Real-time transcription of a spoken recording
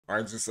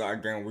Alright, just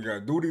again, we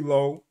got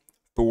DudeyLo,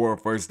 Thor,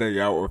 first day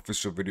out,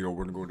 official video.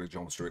 We're gonna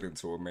jump straight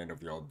into it, man.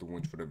 If y'all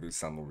doing for the vid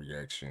sound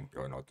reaction,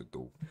 y'all know what to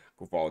do.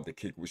 Go follow the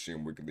Kick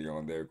Machine Weekly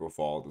on there. Go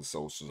follow the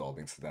socials, all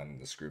links to that in the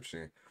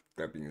description. With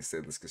that being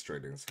said, let's get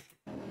straight into it.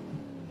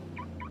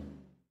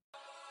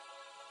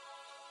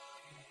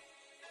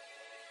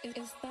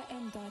 It's the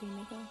end, daddy,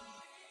 nigga.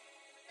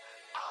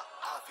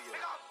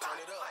 Turn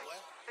it up, what?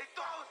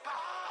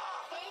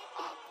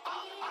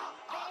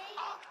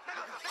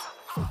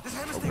 This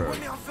hammer stay with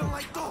me, I'm feeling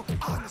like Thor.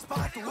 On the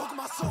spot, the walk of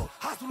my soul.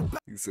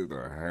 He said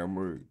the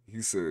hammer.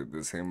 He said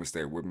this hammer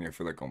stay with me. I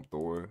feel like I'm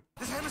Thor.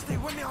 This hammer stay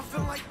with me, I'm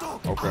feeling like Thor.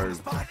 Okay. On the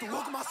spot, the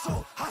walk of my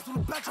soul.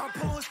 Hospital back, trying to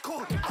pull his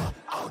cord.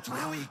 Oh, you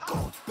hear where he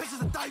go?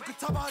 Bitches a thought you could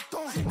tell by her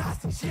thongs. She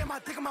nasty, she ain't my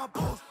dick in my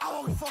balls. I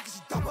always fucking,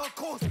 she double her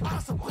calls. I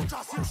some bitch,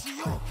 I see what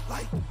she on.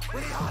 Like,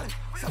 when they hollering,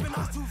 7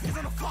 knots, 2 V's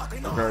on the flock. They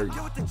know how I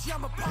get with the G,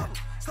 I'm a problem.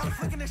 Started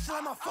flicking this shit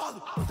like my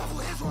father. Double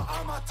hits on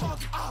all my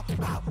target. Got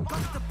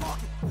at the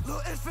pocket.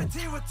 Little infant,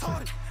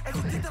 retarded. And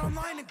you think that I'm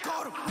lying and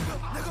got him.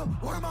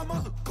 Nigga, word of my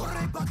mother. Go to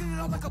they bucking it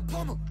up like a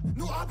plumber.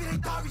 New Abby, they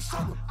die,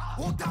 summer.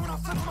 Walk down when I'm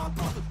flipping my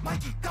brother.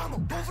 Mikey, Dama,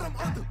 both of them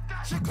under.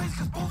 Shit crazy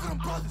cause both of them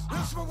brothers.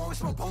 Real smoke, when we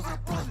smoke both of them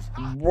brothers.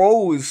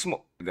 Whoa, is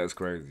smoke. That's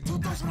crazy.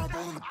 2,000 when I'm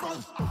rolling the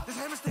brothers. This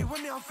hammer stay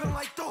with me, I'm feeling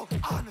like Thor.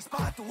 On the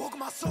spot, the walk of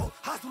my soul.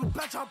 Hospital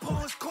back, trying to pull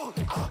his cord.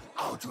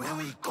 Oh, you hear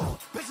where he go?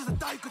 Bitches a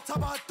thought you could tell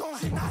by her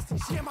thongs. She nasty,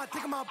 she ain't my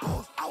dick in my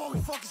balls. I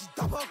always fucking, she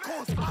double her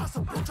calls. I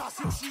some bitch, I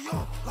see what she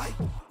on. Like,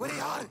 where they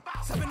hollering?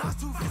 7 knots,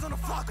 2 V's on the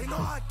flock. They know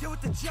how I get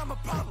with the G, I'm a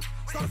problem.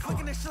 Started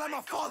flicking this shit like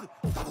my father.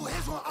 Double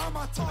hits on all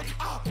my target.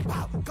 Got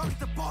get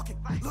the barking.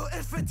 Little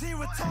infant,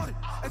 retarded.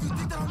 If you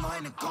think that I'm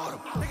lying, then got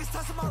him. Niggas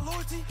testing my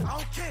loyalty, I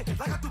don't care.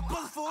 Like I do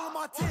bullets for all of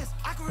my tears.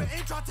 Accurate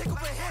aim, try to take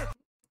over head.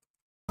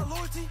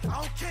 Loyalty, I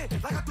don't care.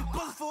 Like I do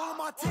bullets for all of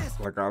my tears.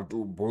 Like I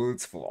do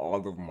bullets for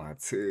all of my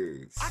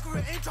tears.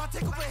 Accurate aim, try to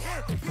take over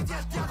head.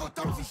 PTSD, I go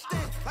dumb if he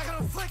stand. Like I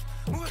don't flick,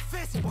 moving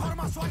fast. Part of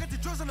my swag, I got the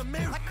drills in the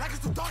mirror. Like it's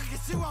too dark, you can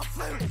see where I'm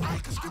flaring. I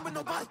ain't screaming,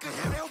 nobody can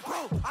hear. Yo,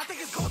 bro, I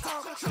think it's go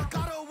time. Should've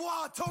got her a war,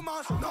 I told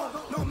mine.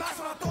 No mask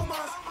when I throw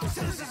mine.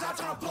 Citizens out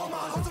trying to blow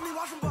mine. Hold to me,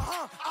 watch from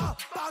behind.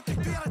 About to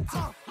 3 at a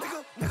time.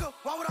 Nigga,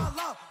 why would I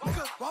lie?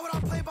 Nigga, why would I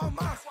play about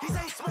mine? He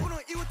say he's smoking on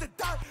E with the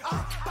dot.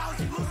 About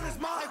he losing his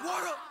mind. Like,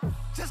 word up.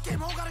 Just came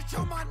home, gotta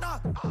chill my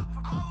knock. Nigga,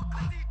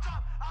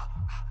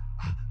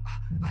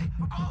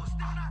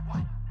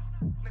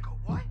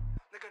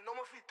 no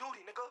more free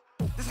duty, nigga.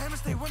 This hammer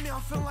stay with me,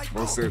 I'm feeling like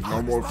Who said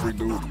no more free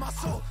duty?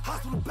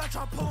 Hospital back,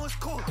 trying to pull his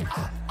cord.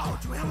 Oh,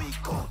 you hear where he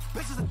go?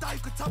 Bitches a thought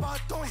you could tell by her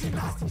thongs. She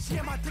nasty, she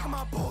ain't my dick in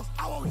my balls.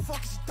 I always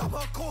fucking, she double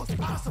her calls.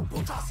 I some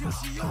bitch, I see what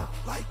she on.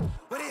 Like,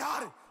 where they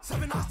hollering?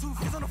 7 knots, 2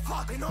 V's on the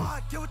flock. They know how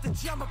I get with the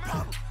G, I'm a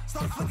problem.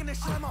 Started flicking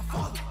this shit like my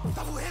father.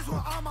 Double hits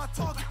on all my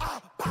target.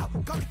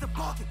 Got get the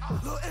barking.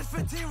 Little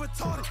infant,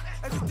 retarded.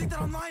 If you think that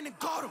I'm lying, then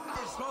got him.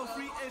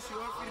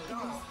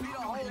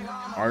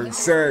 Alright,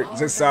 said,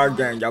 just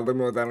again, y'all let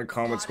me know down in the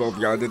comments below if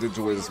y'all did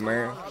enjoy this,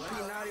 man.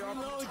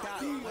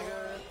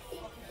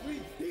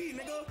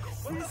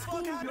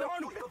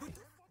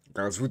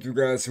 Guys, with you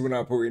guys, see when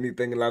I put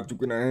anything in life you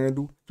can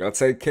handle. Y'all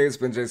take care. It's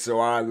been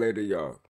JCRI. Later, y'all.